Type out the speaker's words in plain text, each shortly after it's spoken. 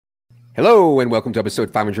Hello, and welcome to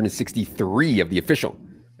episode 563 of the official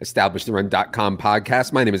EstablishTheRun.com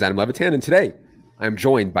podcast. My name is Adam Levitan, and today I'm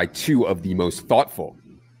joined by two of the most thoughtful,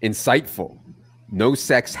 insightful,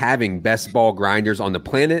 no-sex-having best ball grinders on the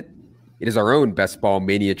planet. It is our own Best Ball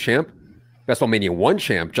Mania champ, Best Ball Mania 1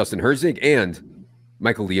 champ, Justin Herzig, and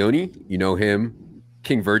Michael Leone. You know him,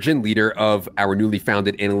 King Virgin, leader of our newly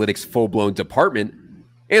founded analytics full-blown department,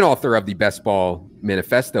 and author of the Best Ball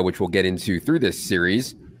Manifesto, which we'll get into through this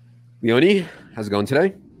series. Leone, how's it going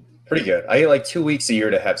today? Pretty good. I get like 2 weeks a year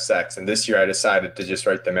to have sex, and this year I decided to just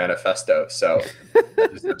write the manifesto, so I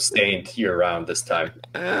just abstained year-round this time.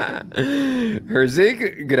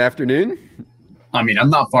 Herzig, good afternoon. I mean, I'm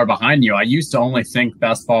not far behind you. I used to only think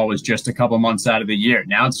best ball was just a couple months out of the year.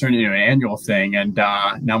 Now it's turned into an annual thing, and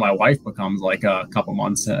now my wife becomes like a couple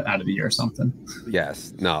months out of the year or something.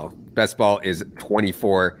 Yes, no. Best ball is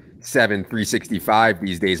 24/7, 365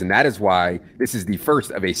 these days, and that is why this is the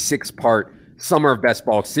first of a 6-part Summer of Best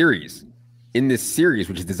Ball series. In this series,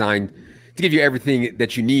 which is designed to give you everything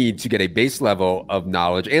that you need to get a base level of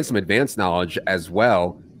knowledge and some advanced knowledge as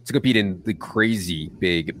well to compete in the crazy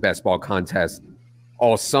big best ball contest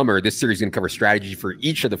all summer. This series is going to cover strategy for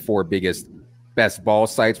each of the 4 biggest best ball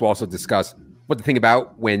sites. We'll also discuss what to think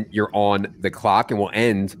about when you're on the clock, and we'll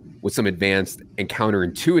end with some advanced and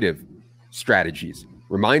counterintuitive strategies.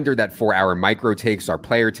 Reminder that for our micro takes, our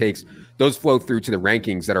player takes, those flow through to the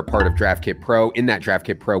rankings that are part of Draft Kit Pro. In that Draft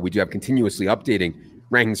Kit Pro, we do have continuously updating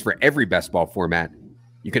rankings for every best ball format.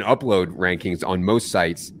 You can upload rankings on most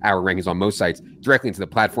sites, our rankings on most sites, directly into the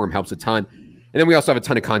platform, helps a ton. And then we also have a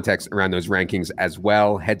ton of context around those rankings as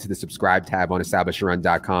well. Head to the subscribe tab on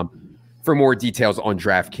EstablishTheRun.com for more details on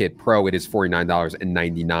Draft Kit Pro. It is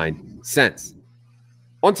 $49.99.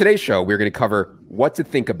 On today's show, we're going to cover what to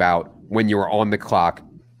think about when you are on the clock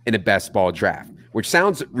in a best ball draft, which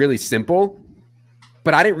sounds really simple,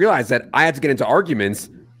 but I didn't realize that I had to get into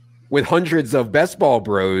arguments with hundreds of best ball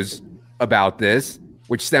bros about this,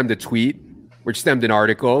 which stemmed a tweet, which stemmed an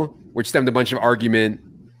article, which stemmed a bunch of argument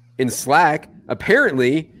in Slack.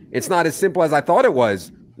 Apparently, it's not as simple as I thought it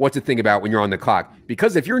was what to think about when you're on the clock.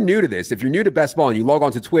 Because if you're new to this, if you're new to best ball and you log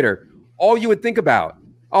on to Twitter, all you would think about,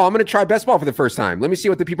 oh, I'm going to try best ball for the first time. Let me see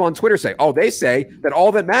what the people on Twitter say. Oh, they say that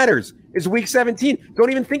all that matters is week 17. Don't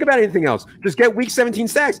even think about anything else. Just get week 17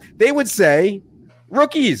 stacks. They would say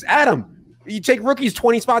rookies. Adam, you take rookies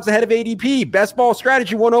 20 spots ahead of ADP. Best ball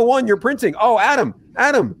strategy 101. You're printing. Oh, Adam.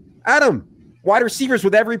 Wide receivers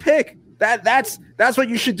with every pick. That's what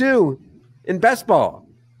you should do in best ball.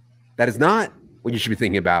 That is not what you should be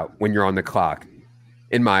thinking about when you're on the clock,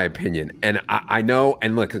 in my opinion. And I know,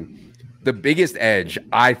 and look, the biggest edge,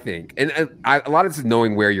 I think, and a lot of this is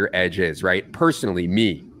knowing where your edge is, right? Personally,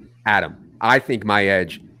 me, Adam, I think my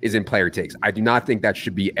edge is in player takes. I do not think that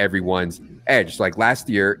should be everyone's edge. So like last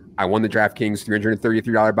year, I won the DraftKings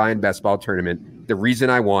 $333 buy-in best ball tournament. The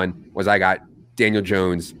reason I won was I got Daniel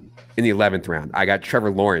Jones in the 11th round. I got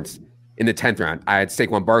Trevor Lawrence in the 10th round. I had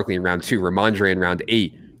Saquon Barkley in round 2, Ramondre in round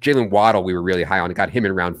 8, Jalen Waddle we were really high on. I got him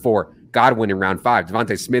in round 4, Godwin in round 5,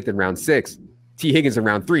 Devontae Smith in round 6, T. Higgins in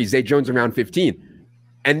round 3, Zay Jones in round 15.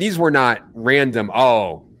 And these were not random,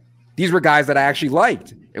 these were guys that I actually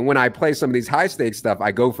liked. And when I play some of these high stakes stuff,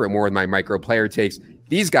 I go for it more with my micro player takes.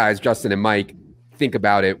 These guys, Justin and Mike, think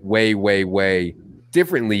about it way, way, way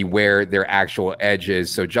differently where their actual edge is.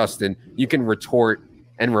 So Justin, you can retort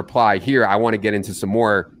and reply here. I want to get into some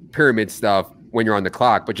more pyramid stuff when you're on the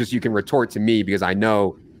clock, but just you can retort to me because I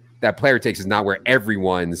know that player takes is not where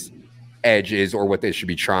everyone's edge is or what they should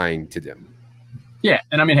be trying to do. Yeah,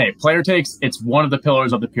 and I mean, hey, player takes, it's one of the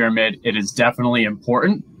pillars of the pyramid. It is definitely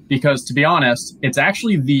important because, to be honest, it's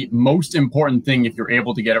actually the most important thing if you're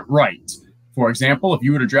able to get it right. For example, if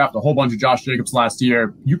you were to draft a whole bunch of Josh Jacobs last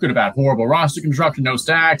year, you could have had horrible roster construction, no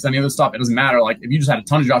stacks, any other stuff. It doesn't matter. Like, if you just had a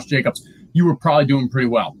ton of Josh Jacobs, you were probably doing pretty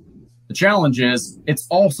well. The challenge is it's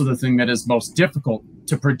also the thing that is most difficult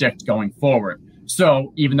to predict going forward.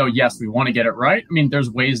 So even though, yes, we want to get it right, I mean,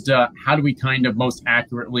 there's ways to, how do we kind of most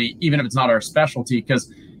accurately, even if it's not our specialty,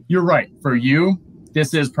 because you're right, for you,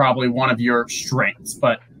 this is probably one of your strengths,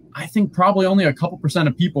 but I think probably only a couple %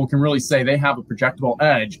 of people can really say they have a projectable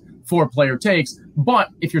edge for player takes. But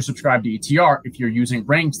if you're subscribed to ETR, if you're using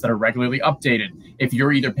ranks that are regularly updated, if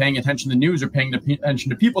you're either paying attention to the news or paying attention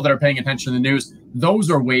to people that are paying attention to the news,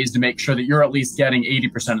 those are ways to make sure that you're at least getting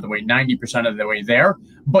 80% of the way, 90% of the way there.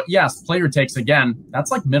 But yes, player takes, again,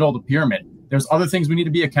 that's like middle of the pyramid. There's other things we need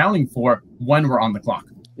to be accounting for when we're on the clock.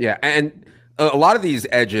 Yeah, and a lot of these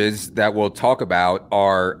edges that we'll talk about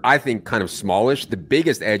are, I think, kind of smallish. The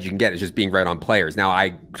biggest edge you can get is just being right on players. Now,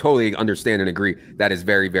 I totally understand and agree that is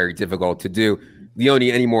very, very difficult to do. Leone,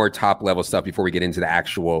 any more top level stuff before we get into the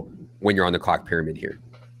actual when you're on the clock pyramid here?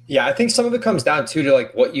 Yeah, I think some of it comes down to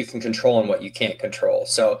like what you can control and what you can't control.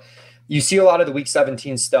 So you see a lot of the week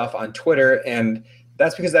 17 stuff on Twitter, and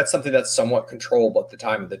that's because that's something that's somewhat controllable at the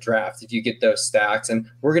time of the draft. If you get those stacks, and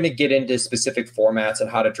we're going to get into specific formats and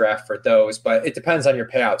how to draft for those, but it depends on your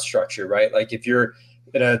payout structure, right? Like if you're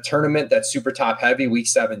in a tournament that's super top heavy week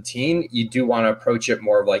 17, you do want to approach it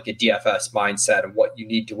more of like a DFS mindset of what you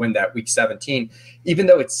need to win that week 17, even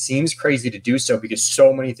though it seems crazy to do so because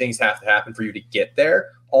so many things have to happen for you to get there.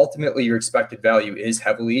 Ultimately, your expected value is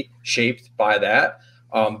heavily shaped by that.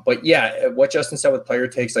 But yeah, what Justin said with player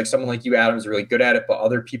takes, like someone like you, Adam, is really good at it, but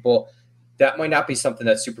other people, that might not be something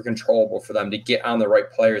that's super controllable for them to get on the right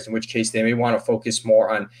players, in which case they may want to focus more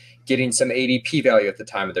on getting some ADP value at the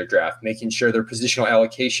time of their draft, making sure their positional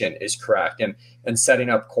allocation is correct, and setting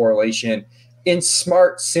up correlation in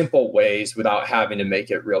smart, simple ways without having to make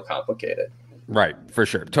it real complicated. Right, for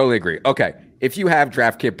sure. Totally agree. Okay, if you have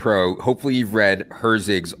DraftKit Pro, hopefully you've read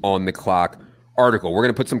Herzig's On the Clock article. We're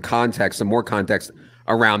going to put some context, some more context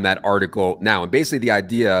around that article now. And basically the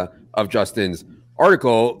idea of Justin's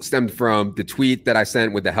article stemmed from the tweet that I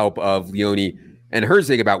sent with the help of Leone and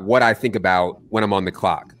Herzig about what I think about when I'm on the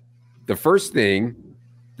clock. The first thing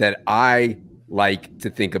that I like to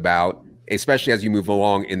think about, especially as you move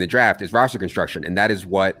along in the draft, is roster construction. And that is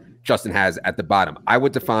what Justin has at the bottom. I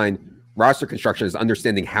would define roster construction as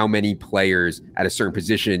understanding how many players at a certain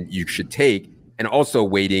position you should take, and also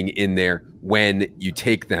waiting in there when you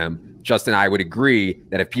take them. Justin and I would agree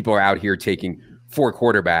that if people are out here taking 4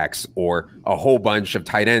 quarterbacks or a whole bunch of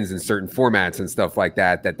tight ends in certain formats and stuff like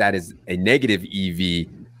that, that is a negative EV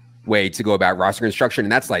way to go about roster construction.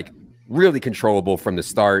 And that's like really controllable from the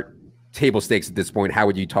start. Table stakes at this point. How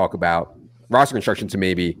would you talk about roster construction to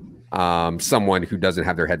maybe someone who doesn't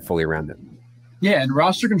have their head fully around it? Yeah, and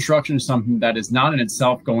roster construction is something that is not in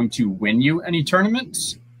itself going to win you any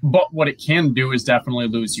tournaments, but what it can do is definitely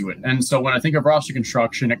lose you it. And so when I think of roster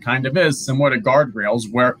construction, it kind of is similar to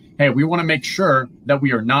guardrails where, hey, we want to make sure that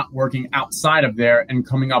we are not working outside of there and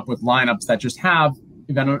coming up with lineups that just have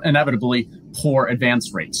inevitably poor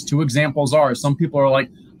advance rates. 2 examples are, some people are like,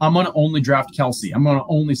 I'm going to only draft Kelsey. I'm going to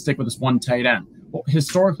only stick with this one tight end. Well,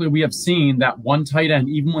 historically, we have seen that one tight end,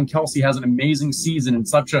 even when Kelsey has an amazing season and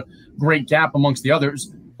such a great gap amongst the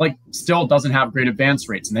others, like still doesn't have great advance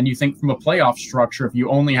rates. And then you think from a playoff structure, if you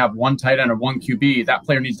only have one tight end or one QB, that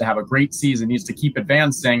player needs to have a great season, needs to keep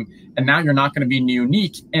advancing. And now you're not going to be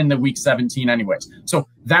unique in the week 17 anyways. So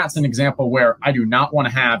that's an example where I do not want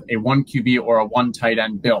to have a 1 QB or a 1 tight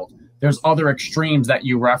end build. There's other extremes that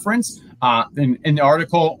you reference. In the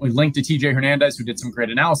article, we linked to TJ Hernandez, who did some great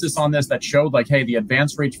analysis on this that showed like, hey, the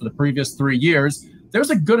advance rates for the previous 3 years, there's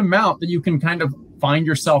a good amount that you can kind of find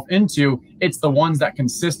yourself into. It's the ones that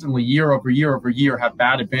consistently year over year over year have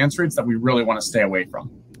bad advance rates that we really want to stay away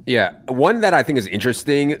from. Yeah. One that I think is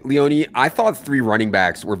interesting, Leone, I thought 3 running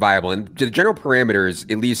backs were viable. And the general parameters,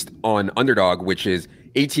 at least on Underdog, which is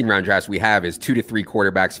 18 round drafts we have, is 2 to 3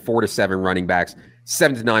 quarterbacks, 4 to 7 running backs,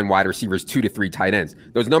 7 to 9 wide receivers, 2 to 3 tight ends.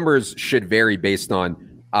 Those numbers should vary based on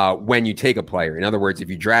when you take a player. In other words, if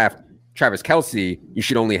you draft Travis Kelce, you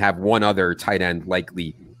should only have 1 other tight end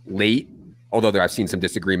likely late. Although I've seen some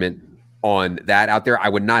disagreement on that out there. I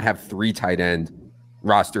would not have 3 tight end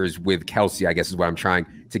rosters with Kelce, I guess is what I'm trying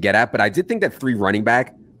to get at. But I did think that 3 running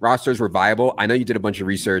back rosters were viable. I know you did a bunch of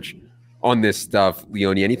research on this stuff,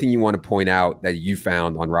 Leone. Anything you want to point out that you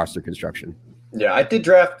found on roster construction? Yeah, I did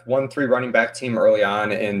draft 1-3 running back team early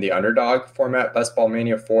on in the Underdog format, Best Ball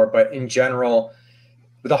Mania 4. But in general,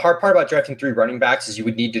 the hard part about drafting 3 running backs is you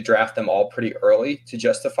would need to draft them all pretty early to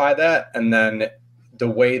justify that. And then the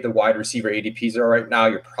way the wide receiver ADPs are right now,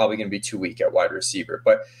 you're probably going to be too weak at wide receiver.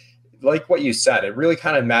 But like what you said, it really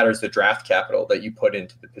kind of matters the draft capital that you put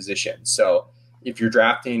into the position. So if you're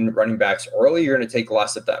drafting running backs early, you're going to take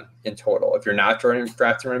less of them in total. If you're not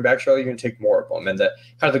drafting running backs early, you're going to take more of them. And the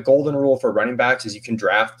kind of the golden rule for running backs is you can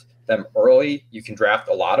draft them early, you can draft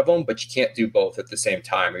a lot of them, but you can't do both at the same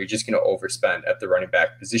time, or you're just going to overspend at the running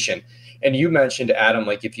back position. And you mentioned, Adam,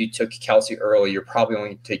 like if you took Kelsey early, you're probably only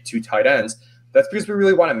going to take 2 tight ends. That's because we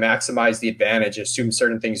really want to maximize the advantage, assume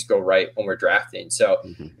certain things go right when we're drafting. So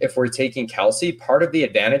if we're taking Kelsey, part of the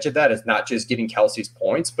advantage of that is not just getting Kelsey's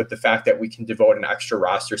points, but the fact that we can devote an extra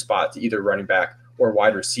roster spot to either running back or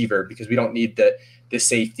wide receiver, because we don't need the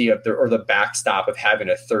safety of the backstop of having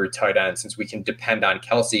a 3rd tight end, since we can depend on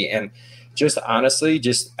Kelsey. And just honestly,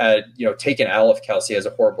 take an L if Kelsey has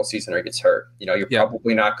a horrible season or gets hurt. You're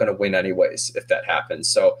probably not going to win anyways if that happens.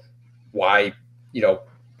 So why,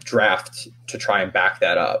 draft to try and back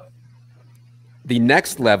that up? The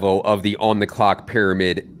next level of the on the clock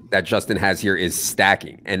pyramid that Justin has here is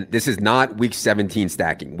stacking. And this is not week 17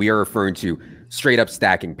 stacking. We are referring to straight up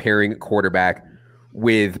stacking, pairing quarterback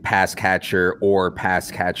with pass catcher or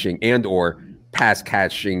pass catching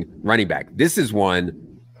running back. This is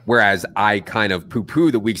one, whereas I kind of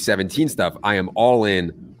poo-poo the week 17 stuff, I am all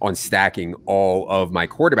in on stacking all of my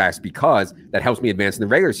quarterbacks because that helps me advance in the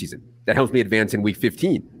regular season. That helps me advance in week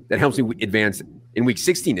 15. That helps me advance in week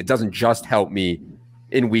 16. It doesn't just help me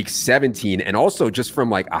in week 17. And also just from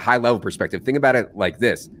like a high level perspective, think about it like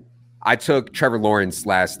this. I took Trevor Lawrence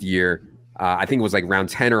last year. I think it was like round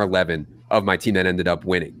 10 or 11 of my team that ended up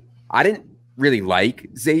winning. I didn't really like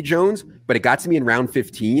Zay Jones, but it got to me in round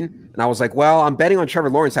 15. And I was like, well, I'm betting on Trevor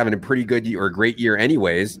Lawrence having a pretty good year or a great year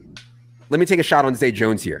anyways. Let me take a shot on Zay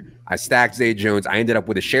Jones here. I stacked Zay Jones. I ended up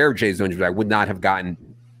with a share of Zay Jones, which I would not have gotten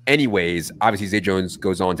anyways. Obviously, Zay Jones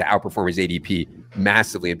goes on to outperform his ADP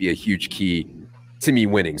massively and be a huge key to me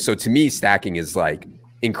winning. So to me, stacking is like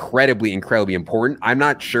incredibly, incredibly important. I'm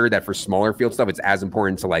not sure that for smaller field stuff, it's as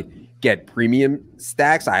important to like get premium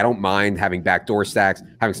stacks. I don't mind having backdoor stacks,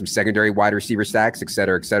 having some secondary wide receiver stacks, et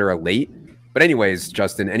cetera, late. But anyways,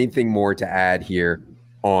 Justin, anything more to add here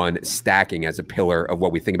on stacking as a pillar of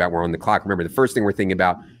what we think about when we're on the clock? Remember, the first thing we're thinking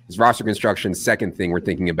about is roster construction. Second thing we're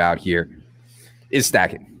thinking about here is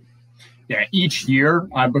stacking. Yeah, each year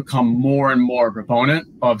I've become more and more a proponent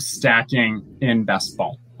of stacking in best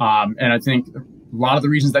ball. And I think a lot of the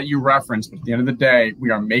reasons that you referenced, but at the end of the day, we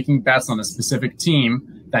are making bets on a specific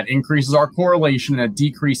team that increases our correlation and it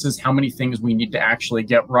decreases how many things we need to actually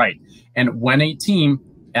get right. And when a team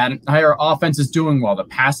and entire offense is doing well, the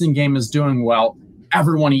passing game is doing well,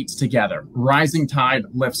 everyone eats together. Rising tide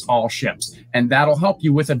lifts all ships. And that'll help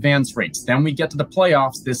you with advance rates. Then we get to the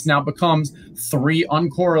playoffs. This now becomes 3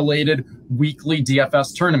 uncorrelated weekly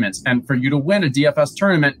DFS tournaments. And for you to win a DFS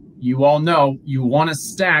tournament, you all know you want to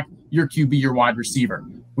stack your QB, your wide receiver.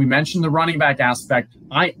 We mentioned the running back aspect.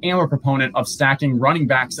 I am a proponent of stacking running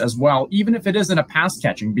backs as well, even if it isn't a pass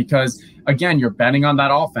catching, because again, you're betting on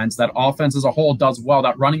that offense. That offense as a whole does well.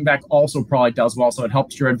 That running back also probably does well. So it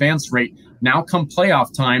helps your advance rate. Now come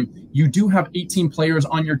playoff time, you do have 18 players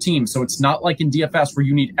on your team. So it's not like in DFS where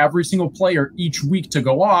you need every single player each week to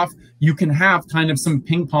go off. You can have kind of some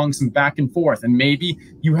ping pong, some back and forth. And maybe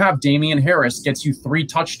you have Damian Harris gets you 3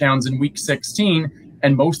 touchdowns in week 16.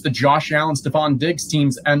 And most of the Josh Allen, Stephon Diggs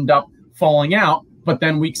teams end up falling out. But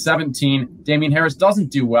then week 17, Damian Harris doesn't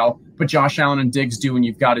do well, but Josh Allen and Diggs do, and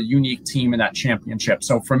you've got a unique team in that championship.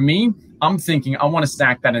 So for me, I'm thinking I want to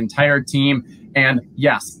stack that entire team. And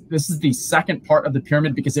yes, this is the second part of the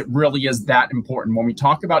pyramid because it really is that important. When we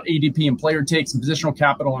talk about ADP and player takes and positional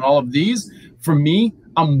capital and all of these, for me,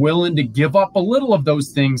 I'm willing to give up a little of those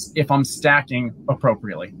things if I'm stacking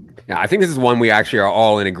appropriately. Yeah, I think this is one we actually are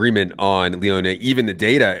all in agreement on, Leone. Even the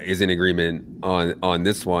data is in agreement on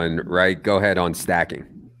this one, right? Go ahead on stacking.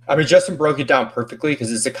 I mean, Justin broke it down perfectly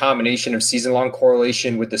because it's a combination of season-long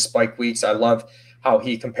correlation with the spike weeks. I love how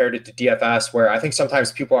he compared it to DFS, where I think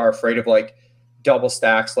sometimes people are afraid of like double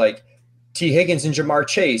stacks, like T. Higgins and Jamar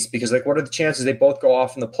Chase, because like what are the chances they both go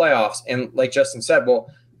off in the playoffs? And like Justin said, well,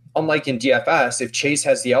 unlike in DFS, if Chase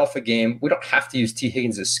has the alpha game, we don't have to use T.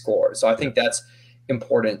 Higgins' score. So I think that's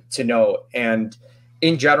important to know. And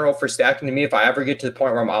in general, for stacking, to me, if I ever get to the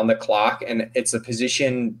point where I'm on the clock and it's a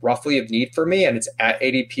position roughly of need for me and it's at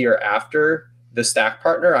ADP or after the stack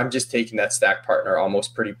partner, I'm just taking that stack partner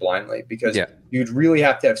almost pretty blindly because you'd really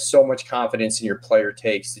have to have so much confidence in your player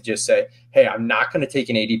takes to just say, hey, I'm not going to take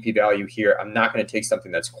an ADP value here. I'm not going to take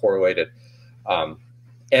something that's correlated.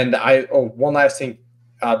 And one last thing,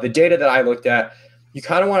 the data that I looked at, you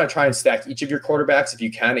kind of want to try and stack each of your quarterbacks if you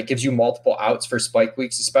can. It gives you multiple outs for spike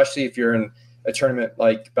weeks, especially if you're in a tournament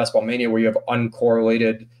like Best Ball Mania where you have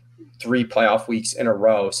uncorrelated 3 playoff weeks in a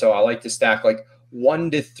row. So I like to stack like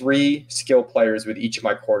 1 to 3 skill players with each of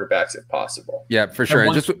my quarterbacks if possible. Yeah, for sure.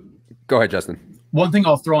 And just go ahead, Justin. One thing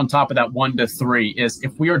I'll throw on top of that 1 to 3 is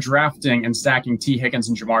if we are drafting and stacking T. Higgins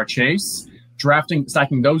and Jamar Chase,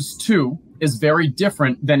 stacking those 2 is very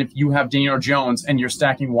different than if you have Daniel Jones and you're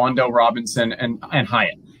stacking Wando Robinson and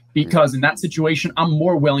Hyatt. Because in that situation, I'm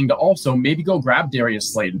more willing to also maybe go grab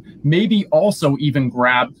Darius Slayton, maybe also even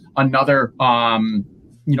grab another,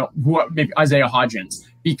 maybe Isaiah Hodgins.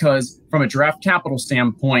 Because from a draft capital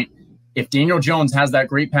standpoint, if Daniel Jones has that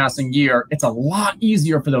great passing year, it's a lot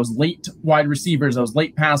easier for those late wide receivers, those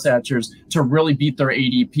late pass catchers to really beat their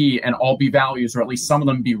ADP and all be values, or at least some of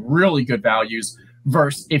them be really good values.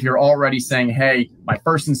 Versus if you're already saying, hey, my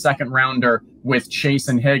first and second rounder with Chase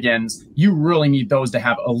and Higgins, you really need those to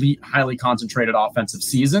have elite, highly concentrated offensive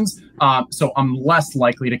seasons. So I'm less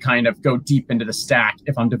likely to kind of go deep into the stack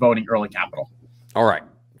if I'm devoting early capital. All right.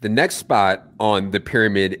 The next spot on the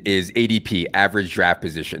pyramid is ADP, average draft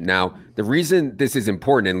position. Now, the reason this is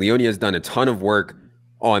important, and Leone has done a ton of work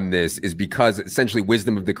on this, is because essentially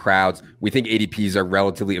wisdom of the crowds. We think ADPs are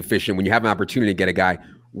relatively efficient. When you have an opportunity to get a guy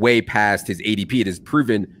way past his ADP, it is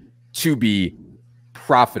proven to be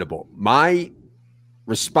profitable. My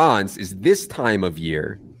response is this time of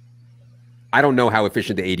year, I don't know how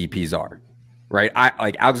efficient the ADPs are. Right,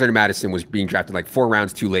 like Alexander Mattison was being drafted like 4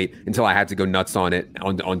 rounds too late until I had to go nuts on it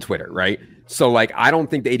on Twitter. Right, so like I don't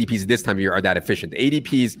think the ADPs this time of year are that efficient. The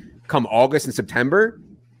ADPs come August and September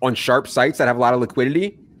on sharp sites that have a lot of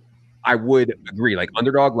liquidity. I would agree. Like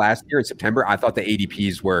Underdog last year in September, I thought the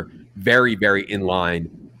ADPs were very, very in line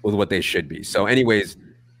with what they should be. So, anyways,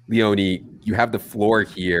 Leone, you have the floor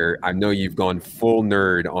here. I know you've gone full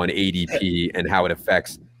nerd on ADP and how it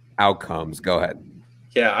affects outcomes. Go ahead.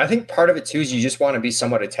 Yeah, I think part of it too is you just want to be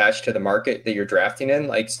somewhat attached to the market that you're drafting in.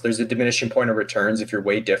 Like there's a diminishing point of returns if you're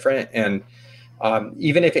way different. And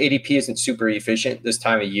even if ADP isn't super efficient this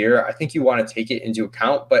time of year, I think you want to take it into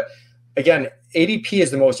account. But again, ADP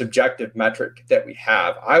is the most objective metric that we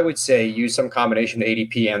have. I would say use some combination of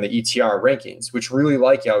ADP and the ETR rankings, which really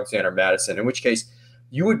like Alexander Mattison, in which case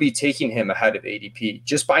you would be taking him ahead of ADP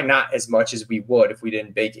just by not as much as we would if we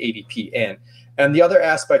didn't bake ADP in. And the other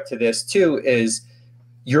aspect to this too is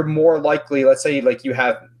you're more likely, let's say like you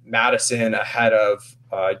have Mattison ahead of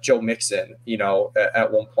Joe Mixon, you know,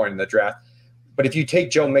 at one point in the draft. But if you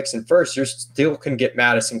take Joe Mixon first, you still can get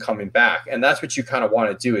Mattison coming back. And that's what you kind of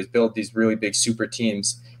want to do is build these really big super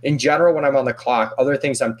teams. In general, when I'm on the clock, other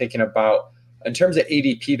things I'm thinking about in terms of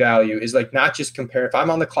ADP value is like not just compare. If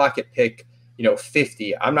I'm on the clock at pick,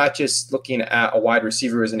 50, I'm not just looking at a wide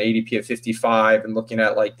receiver as an ADP of 55 and looking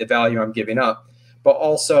at like the value I'm giving up, but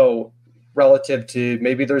also relative to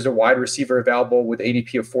maybe there's a wide receiver available with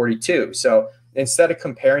ADP of 42. So instead of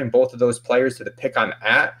comparing both of those players to the pick I'm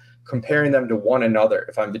at, comparing them to one another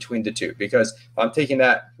if I'm between the two. Because if I'm taking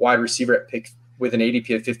that wide receiver at pick with an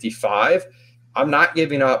ADP of 55, I'm not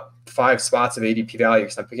giving up 5 spots of ADP value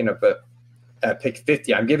because I'm picking up at pick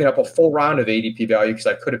 50. I'm giving up a full round of ADP value because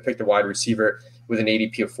I could have picked a wide receiver with an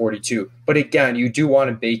ADP of 42. But again, you do want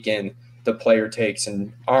to bake in the player takes,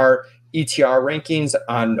 and our ETR rankings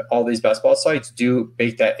on all these best ball sites do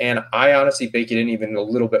bake that in. I honestly bake it in even a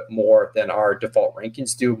little bit more than our default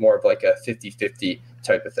rankings do, more of like a 50-50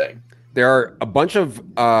 type of thing. There are a bunch of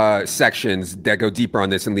sections that go deeper on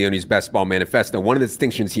this in Leone's Best Ball Manifesto. One of the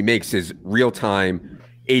distinctions he makes is real-time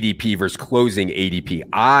ADP versus closing ADP.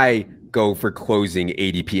 I go for closing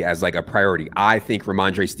ADP as like a priority. I think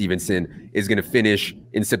Ramondre Stevenson is going to finish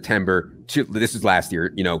in September. This is last year,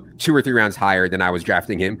 2 or 3 rounds higher than I was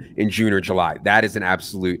drafting him in June or July. That is an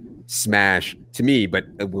absolute smash to me. But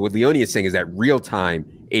what Leone is saying is that real-time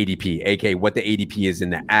ADP, aka what the ADP is in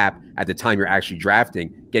the app at the time you're actually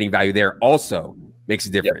drafting, getting value there also makes a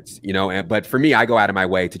difference. Yep. But for me, I go out of my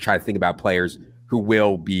way to try to think about players who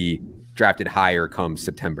will be drafted higher come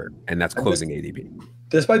September, and that's closing ADP.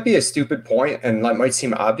 This might be a stupid point and that might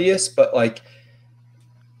seem obvious, but like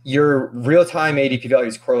your real-time ADP value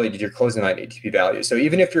is correlated to your closing line ADP value. So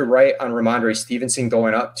even if you're right on Ramondre Stevenson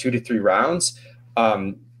going up 2 to 3 rounds,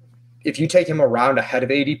 if you take him a round ahead of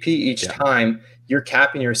ADP each time, you're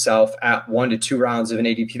capping yourself at 1 to 2 rounds of an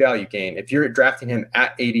ADP value gain. If you're drafting him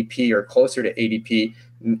at ADP or closer to ADP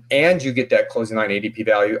and you get that closing line ADP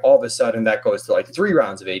value, all of a sudden that goes to like 3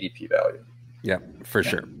 rounds of ADP value. Yeah, for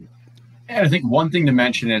sure. And I think one thing to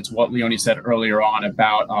mention is what Leone said earlier on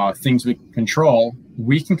about things we can control.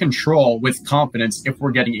 We can control with confidence if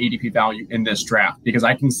we're getting ADP value in this draft, because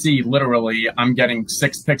I can see literally I'm getting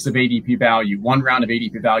 6 picks of ADP value, 1 round of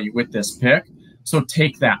ADP value with this pick. So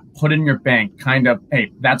take that, put it in your bank, kind of,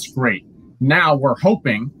 hey, that's great. Now we're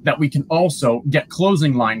hoping that we can also get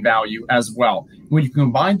closing line value as well. When you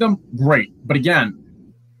combine them, great. But again,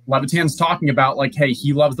 Levitan's talking about like, hey,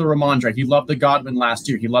 he loves the Ramondre. He loved the Godwin last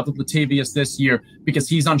year. He loved the Latavius this year because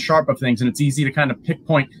he's on sharp of things. And it's easy to kind of pick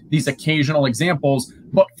these occasional examples.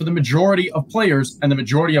 But for the majority of players and the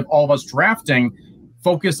majority of all of us drafting,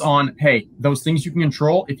 focus on, hey, those things you can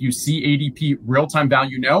control. If you see ADP real-time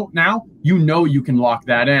value now, you can lock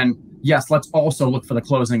that in. Yes, let's also look for the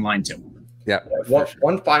closing line too. Yeah.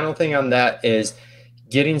 One final thing on that is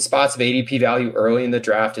getting spots of ADP value early in the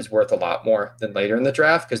draft is worth a lot more than later in the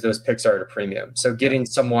draft because those picks are at a premium. So getting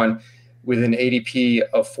someone with an ADP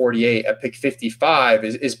of 48 at pick 55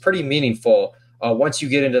 is pretty meaningful. Once you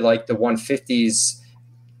get into like the 150s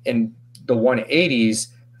and the 180s,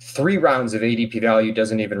 3 rounds of ADP value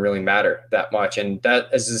doesn't even really matter that much. And that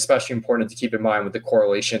is especially important to keep in mind with the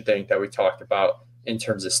correlation thing that we talked about in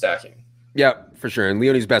terms of stacking. Yeah, for sure. And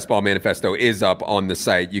Leone's Best Ball Manifesto is up on the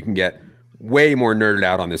site. You can get way more nerded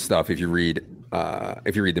out on this stuff if you read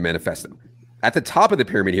the manifesto. At the top of the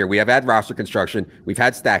pyramid here, we have had roster construction, we've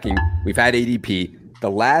had stacking, we've had ADP.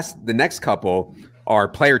 The next couple are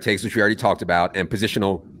player takes, which we already talked about, and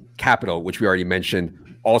positional capital, which we already mentioned.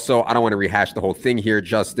 Also, I don't want to rehash the whole thing here,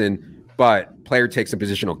 Justin, but player takes and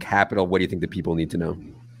positional capital, what do you think the people need to know?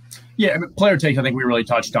 Yeah, I mean, player takes, I think we really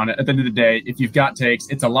touched on it. At the end of the day, if you've got takes,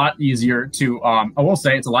 it's a lot easier to, I will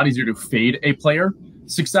say it's a lot easier to fade a player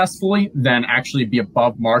successfully than actually be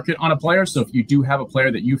above market on a player. So if you do have a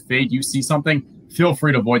player that you fade, you see something, feel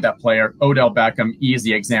free to avoid that player. Odell Beckham,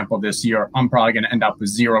 easy example this year. I'm probably going to end up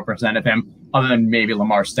with 0% of him, other than maybe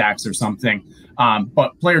Lamar Stacks or something.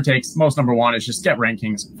 But player takes, most number one is just get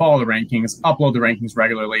rankings, follow the rankings, upload the rankings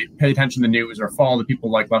regularly, pay attention to the news, or follow the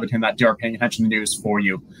people like Levitan that are paying attention to the news for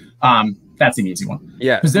you. That's an easy one.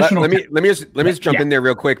 Yeah. Let me just jump in there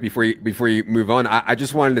real quick before you move on. I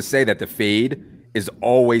just wanted to say that the fade is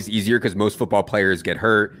always easier because most football players get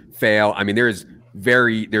hurt, fail. I mean, there's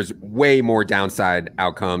way more downside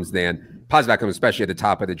outcomes than positive outcomes, especially at the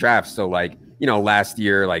top of the draft. So like, last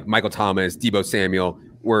year, like Michael Thomas, Deebo Samuel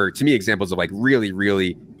were, to me, examples of like really,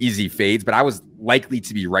 really easy fades, but I was likely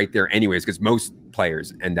to be right there anyways, because most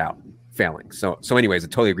players end out failing. So anyways, I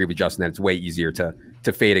totally agree with Justin that it's way easier to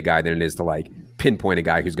fade a guy than it is to like pinpoint a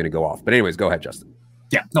guy who's going to go off. But anyways, go ahead, Justin.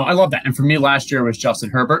 Yeah, no, I love that. And for me, last year was Justin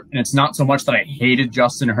Herbert. And it's not so much that I hated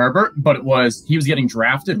Justin Herbert, but he was getting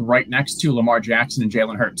drafted right next to Lamar Jackson and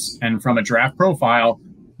Jalen Hurts. And from a draft profile,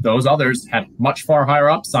 those others had much far higher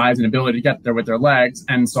upsides and ability to get there with their legs.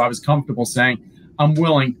 And so I was comfortable saying, I'm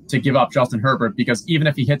willing to give up Justin Herbert because even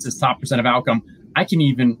if he hits his top % of outcome, I can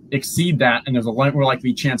even exceed that. And there's a more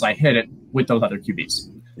likely chance I hit it with those other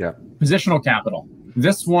QBs. Yeah. Positional capital.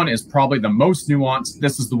 This one is probably the most nuanced.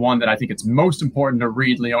 This is the one that I think it's most important to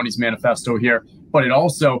read Leone's manifesto here. But it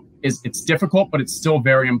also it's difficult, but it's still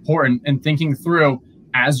very important. And thinking through,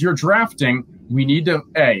 as you're drafting, we need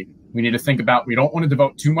to think about, we don't want to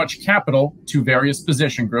devote too much capital to various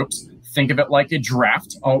position groups. Think of it like a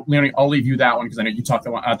draft. Leone, I'll leave you that one because I know you talked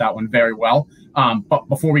about that one very well. But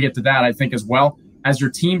before we get to that, I think as well, as your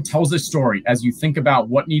team tells a story, as you think about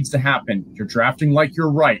what needs to happen, you're drafting like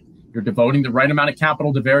you're right. You're devoting the right amount of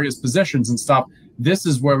capital to various positions and stuff. This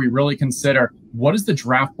is where we really consider, what does the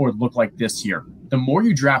draft board look like this year? The more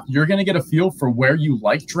you draft, you're going to get a feel for where you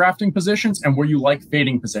like drafting positions and where you like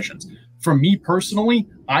fading positions. For me personally,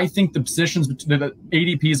 I think the positions, the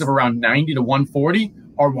ADPs of around 90 to 140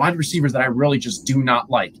 are wide receivers that I really just do not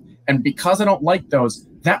like. And because I don't like those,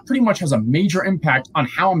 that pretty much has a major impact on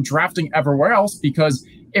how I'm drafting everywhere else, because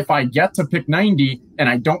if I get to pick 90 and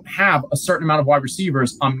I don't have a certain amount of wide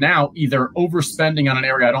receivers, I'm now either overspending on an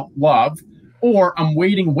area I don't love, or I'm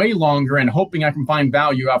waiting way longer and hoping I can find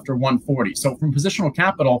value after 140. So from positional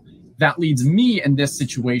capital, that leads me in this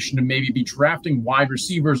situation to maybe be drafting wide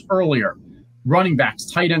receivers earlier. Running backs,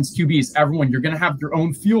 tight ends, QBs, everyone, you're going to have your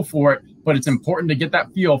own feel for it, but it's important to get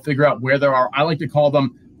that feel, figure out where there are, I like to call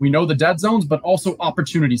them, we know the dead zones, but also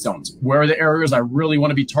opportunity zones. Where are the areas I really want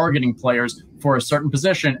to be targeting players for a certain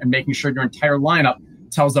position and making sure your entire lineup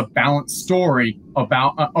tells a balanced story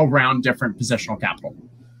about around different positional capital.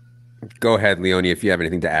 Go ahead, Leone, if you have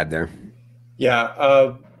anything to add there.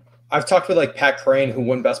 Yeah, I've talked with like Pat Crane, who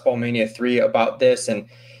won Best Ball Mania 3, about this, and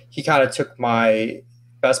he kind of took my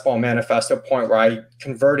Best Ball Manifesto point where I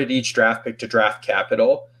converted each draft pick to draft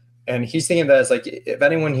capital. And he's thinking that as like, if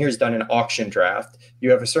anyone here has done an auction draft,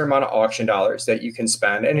 you have a certain amount of auction dollars that you can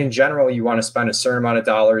spend. And in general, you want to spend a certain amount of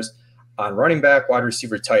dollars on running back, wide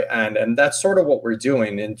receiver, tight end. And that's sort of what we're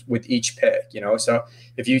doing with each pick, So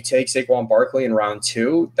if you take Saquon Barkley in round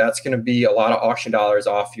 2, that's going to be a lot of auction dollars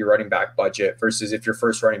off your running back budget versus if your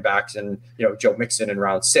first running back's in, Joe Mixon in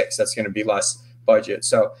round 6, that's going to be less budget.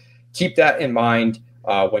 So keep that in mind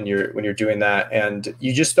when you're doing that. And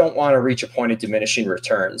you just don't want to reach a point of diminishing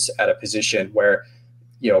returns at a position where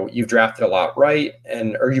you've drafted a lot right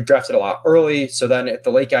or you've drafted a lot early. So then if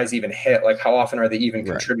the late guys even hit, like how often are they even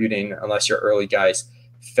contributing unless your early guys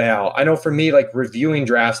fail? I know for me, like reviewing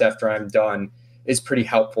drafts after I'm done is pretty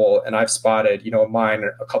helpful. And I've spotted, mine,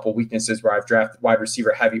 a couple weaknesses where I've drafted wide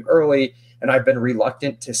receiver heavy early and I've been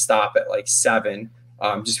reluctant to stop at like 7.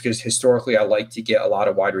 Just because historically I like to get a lot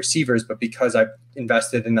of wide receivers, but because I've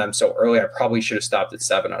invested in them so early, I probably should have stopped at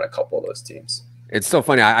 7 on a couple of those teams. It's so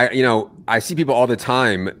funny. I see people all the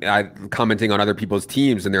time commenting on other people's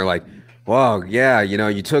teams, and they're like, "Well, yeah,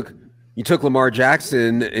 you took Lamar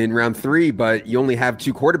Jackson in round 3, but you only have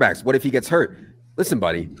 2 quarterbacks. What if he gets hurt?" Listen,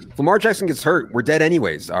 buddy, if Lamar Jackson gets hurt, we're dead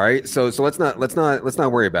anyways. All right, so let's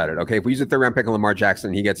not worry about it. Okay, if we use a 3rd round pick on Lamar Jackson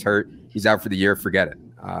and he gets hurt, he's out for the year. Forget it.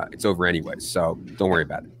 It's over anyways. So don't worry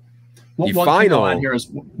about it.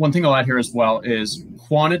 One thing I'll add here as well is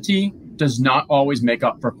quantity does not always make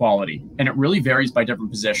up for quality, and it really varies by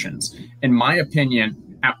different positions. In my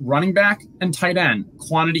opinion, at running back and tight end,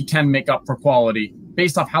 quantity can make up for quality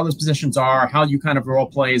based off how those positions are, how you kind of role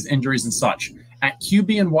plays, injuries and such. At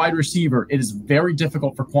QB and wide receiver, it is very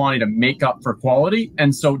difficult for quantity to make up for quality,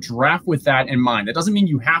 and so draft with that in mind. That doesn't mean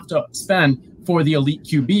you have to spend for the elite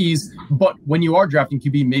QBs, but when you are drafting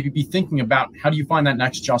QB, maybe be thinking about how do you find that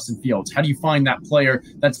next Justin Fields? How do you find that player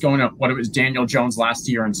that's going up, what it was Daniel Jones last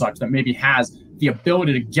year and such, that maybe has the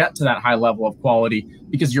ability to get to that high level of quality,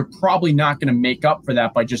 because you're probably not going to make up for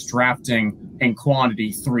that by just drafting in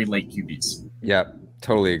quantity 3 late QBs. Yeah,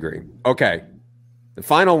 totally agree. Okay. The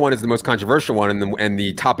final one is the most controversial one, and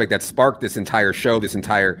the topic that sparked this entire show, this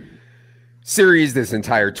entire series, this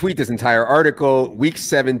entire tweet, this entire article, Week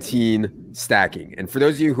 17 stacking. And for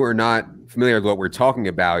those of you who are not familiar with what we're talking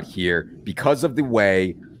about here, because of the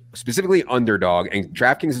way, specifically Underdog and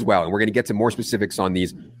DraftKings as well, and we're going to get to more specifics on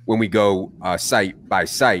these when we go site by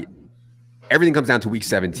site, everything comes down to Week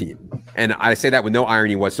 17. And I say that with no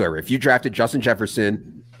irony whatsoever. If you drafted Justin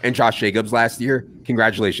Jefferson and Josh Jacobs last year,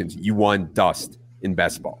 congratulations. You won dust in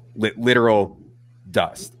best ball, literal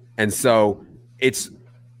dust. And so it's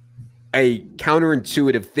a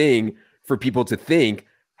counterintuitive thing for people to think,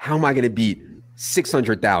 how am I going to beat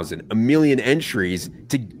 600,000, a million entries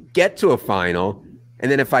to get to a final?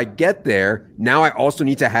 And then if I get there, now I also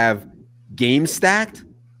need to have game stacked.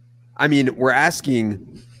 I mean, we're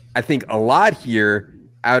asking, I think, a lot here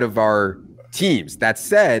out of our teams. That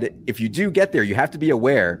said, if you do get there, you have to be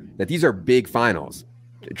aware that these are big finals.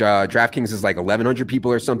 DraftKings is like 1,100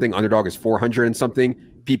 people or something. Underdog is 400 and something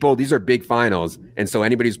people. These are big finals. And so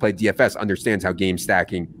anybody who's played DFS understands how game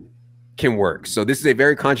stacking can work. So this is a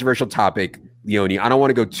very controversial topic, Leone. I don't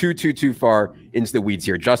want to go too far into the weeds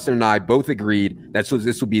here. Justin and I both agreed that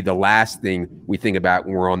this will be the last thing we think about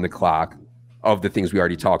when we're on the clock of the things we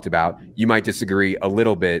already talked about. You might disagree a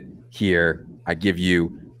little bit here. I give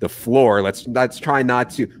you the floor. Let's try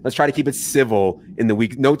to keep it civil in the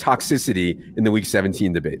week. No toxicity in the Week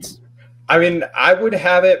 17 debates. I mean, I would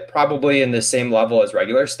have it probably in the same level as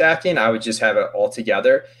regular stacking. I would just have it all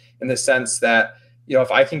together in the sense that, you know, if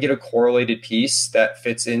I can get a correlated piece that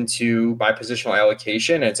fits into my positional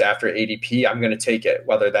allocation and it's after ADP, I'm going to take it,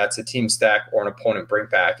 whether that's a team stack or an opponent bring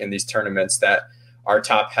back in these tournaments that are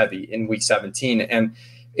top heavy in Week 17. And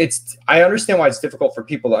I understand why it's difficult for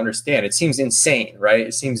people to understand. It seems insane, right?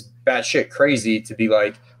 It seems batshit crazy to be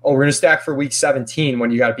like, oh, we're going to stack for Week 17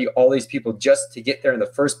 when you got to beat all these people just to get there in the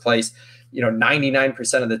first place. You know,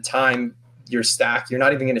 99% of the time you're stacked, you're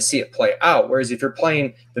not even going to see it play out. Whereas if you're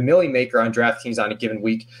playing the Millie Maker on DraftKings on a given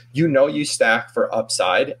week, you know you stack for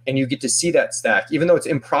upside and you get to see that stack. Even though it's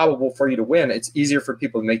improbable for you to win, it's easier for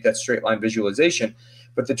people to make that straight line visualization.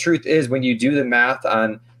 But the truth is, when you do the math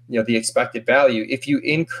on, you know, the expected value, if you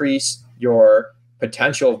increase your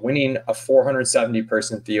potential of winning a 470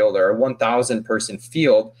 person field or a 1,000 person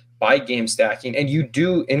field by game stacking, and you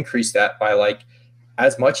do increase that by like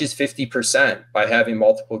as much as 50% by having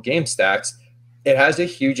multiple game stacks, it has a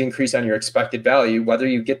huge increase on your expected value. Whether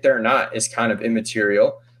you get there or not is kind of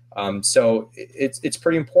immaterial. So it's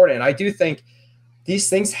pretty important. I do think these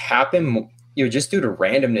things happen, you know, just due to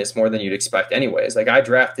randomness more than you'd expect anyways. Like I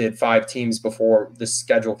drafted 5 teams before the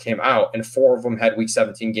schedule came out, and 4 of them had Week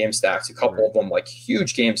 17 game stacks. A couple of them like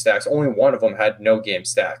huge game stacks. Only one of them had no game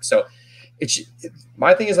stack. So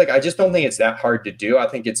my thing is, like, I just don't think it's that hard to do. I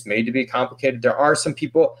think it's made to be complicated. There are some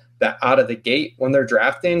people that out of the gate when they're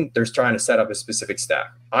drafting, they're trying to set up a specific stack.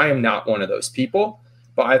 I am not one of those people,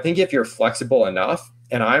 but I think if you're flexible enough,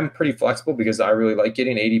 and I'm pretty flexible because I really like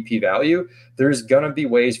getting ADP value, there's going to be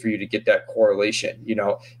ways for you to get that correlation. You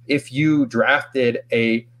know, if you drafted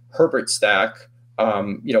a Herbert stack,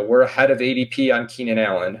 you know, we're ahead of ADP on Keenan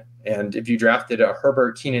Allen. And if you drafted a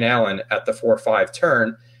Herbert Keenan Allen at the 4-5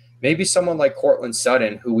 turn, maybe someone like Cortland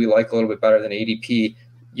Sutton, who we like a little bit better than ADP,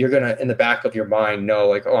 you're going to, in the back of your mind, know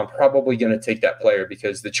like, oh, I'm probably going to take that player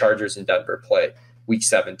because the Chargers in Denver play Week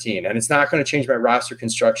 17. And it's not going to change my roster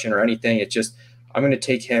construction or anything. It's just, I'm going to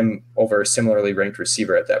take him over a similarly ranked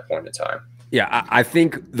receiver at that point in time. Yeah, I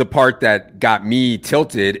think the part that got me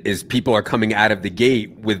tilted is people are coming out of the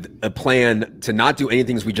gate with a plan to not do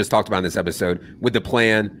anything as we just talked about in this episode, with the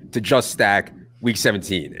plan to just stack Week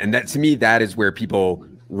 17. And that, to me, that is where people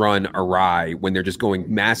run awry, when they're just going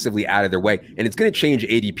massively out of their way. And it's going to change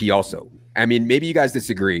ADP also. I mean, maybe you guys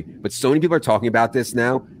disagree, but so many people are talking about this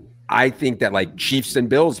now. I think that like Chiefs and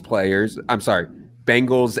Bills players,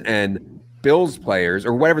 Bengals and Bills players,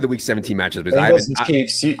 or whatever the Week 17 matchup is.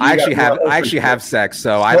 I actually have sex,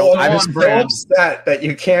 so I don't. I'm so upset that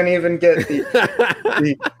you can't even get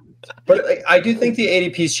the But I do think the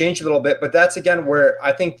ADPs changed a little bit, but that's again where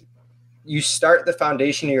I think you start the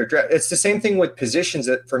foundation of your draft. It's the same thing with positions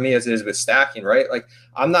for me as it is with stacking, right? Like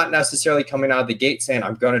I'm not necessarily coming out of the gate saying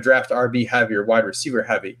I'm going to draft RB heavy or wide receiver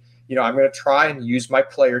heavy. You know, I'm going to try and use my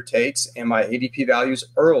player takes and my ADP values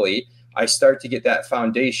early. I start to get that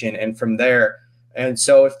foundation, and from there. And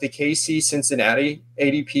so if the KC Cincinnati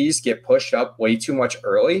ADPs get pushed up way too much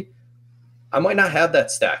early, I might not have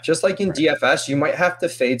that stack. Just like in DFS, you might have to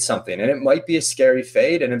fade something, and it might be a scary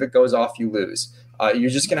fade. And if it goes off, you lose.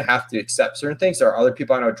 You're just going to have to accept certain things. There are other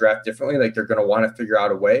people I know draft differently. Like they're going to want to figure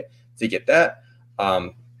out a way to get that.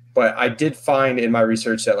 But I did find in my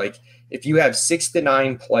research that like if you have 6 to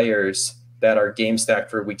 9 players that are game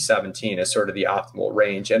stacked for week 17 is sort of the optimal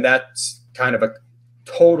range. And that's kind of a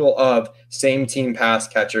total of same team pass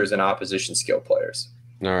catchers and opposition skill players.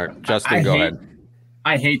 All right, Justin, go ahead.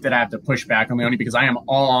 I hate that I have to push back on Leone because I am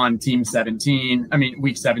all on team 17. I mean,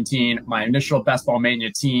 week 17. My initial Best Ball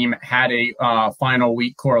Mania team had a final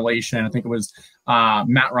week correlation. I think it was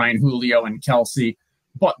Matt Ryan, Julio, and Kelsey.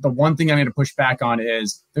 But the one thing I need to push back on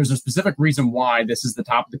is there's a specific reason why this is the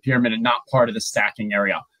top of the pyramid and not part of the stacking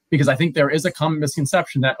area. Because I think there is a common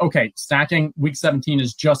misconception that, okay, stacking week 17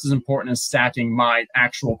 is just as important as stacking my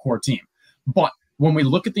actual core team. But when we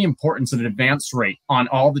look at the importance of an advance rate on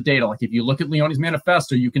all the data, like if you look at Leone's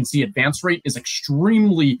manifesto, you can see advance rate is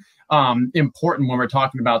extremely important when we're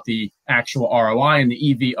talking about the actual ROI and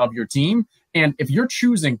the EV of your team. And if you're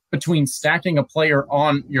choosing between stacking a player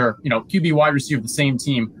on your, QB wide receiver of the same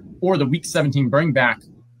team or the week 17 bring back,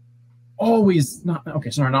 almost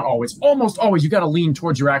always, you got to lean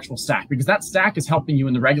towards your actual stack because that stack is helping you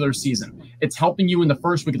in the regular season. It's helping you in the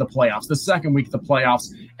first week of the playoffs, the second week of the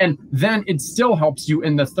playoffs, and then it still helps you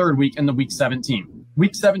in the third week in the week 17.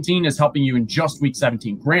 Week 17 is helping you in just week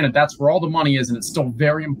 17. Granted, that's where all the money is, and it's still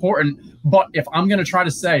very important. But if I'm going to try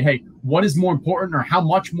to say, hey, what is more important or how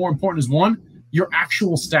much more important is one, your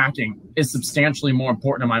actual stacking is substantially more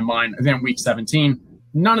important in my mind than week 17.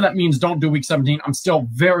 None of that means don't do week 17. I'm still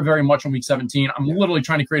very, very much on week 17. I'm literally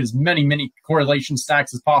trying to create as many correlation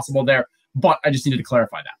stacks as possible there, but I just needed to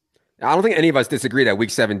clarify that. I don't think any of us disagree that week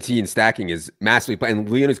 17 stacking is massively, and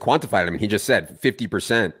Leone's quantified it. I mean, he just said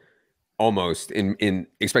 50% almost in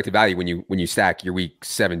expected value when you stack your week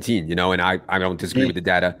 17, and I don't disagree with the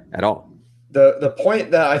data at all. The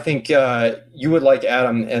point that I think you would like,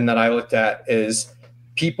 Adam, and that I looked at is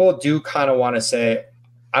people do kind of want to say,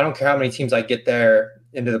 I don't care how many teams I get there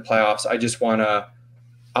into the playoffs. I just want to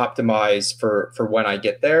optimize for when I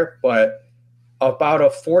get there. But about a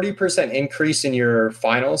 40% increase in your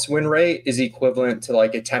finals win rate is equivalent to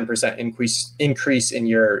like a 10% increase in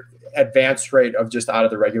your advance rate of just out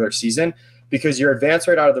of the regular season, because your advance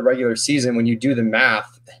rate out of the regular season, when you do the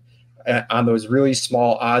math on those really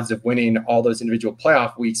small odds of winning all those individual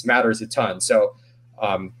playoff weeks, matters a ton. So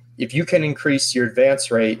if you can increase your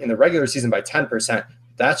advance rate in the regular season by 10%,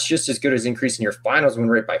 that's just as good as increasing your finals win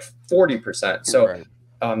rate by 40%. So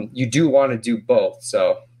right. You do want to do both.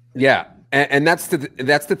 So yeah. And that's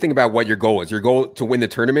the thing about what your goal is. Your goal to win the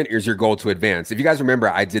tournament, or is your goal to advance? If you guys remember,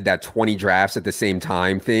 I did that 20 drafts at the same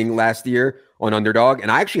time thing last year on Underdog, and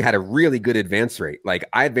I actually had a really good advance rate. Like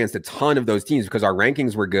I advanced a ton of those teams because our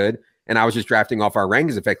rankings were good, and I was just drafting off our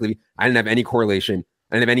rankings effectively. I didn't have any correlation.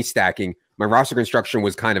 I didn't have any stacking. My roster construction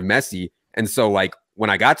was kind of messy. And so like when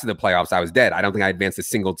I got to the playoffs, I was dead. I don't think I advanced a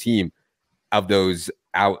single team of those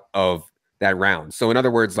out of that round. So in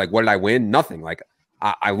other words, like what did I win? Nothing. Like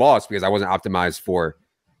I lost because I wasn't optimized for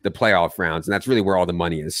the playoff rounds. And that's really where all the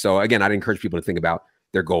money is. So again, I'd encourage people to think about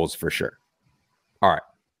their goals for sure. All right.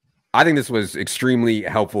 I think this was extremely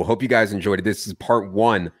helpful. Hope you guys enjoyed it. This is part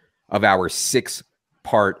 1 of our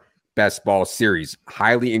 6-part best ball series.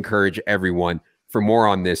 Highly encourage everyone for more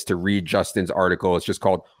on this to read Justin's article. It's just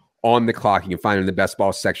called On the Clock. You can find it in the best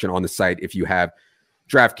ball section on the site. If you have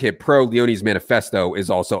Draft Kit Pro, Leone's manifesto is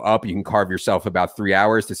also up. You can carve yourself about 3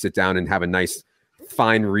 hours to sit down and have a nice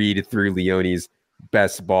fine read through Leone's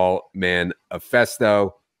best ball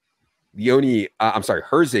manifesto.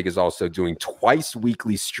 Herzig is also doing twice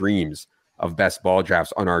weekly streams of best ball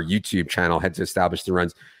drafts on our YouTube channel. Head to Establish the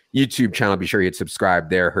Run's YouTube channel. Be sure you hit subscribe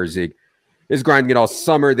there. Herzig is grinding it all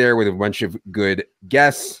summer there with a bunch of good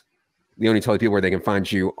guests. Leone, tell the people where they can find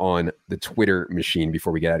you on the Twitter machine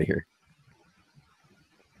before we get out of here.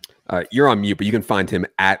 You're on mute, but you can find him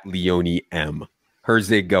at Leone M.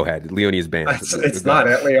 Herzig, go ahead. Leone is banned. It's not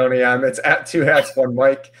at Leone M. It's at 2 hats 1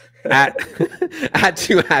 mic. at at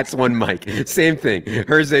 2hats1mic. Same thing.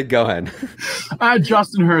 Herzig, go ahead.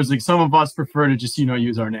 Justin Herzig. Some of us prefer to just,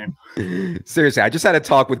 use our name. Seriously, I just had a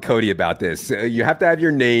talk with Cody about this. You have to have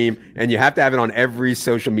your name, and you have to have it on every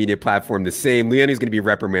social media platform the same. Leone's going to be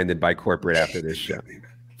reprimanded by corporate after this show.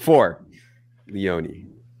 4,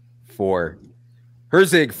 Leone. 4,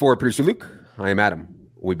 Herzig. 4, producer Luke. I am Adam.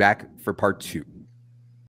 We'll be back for part 2.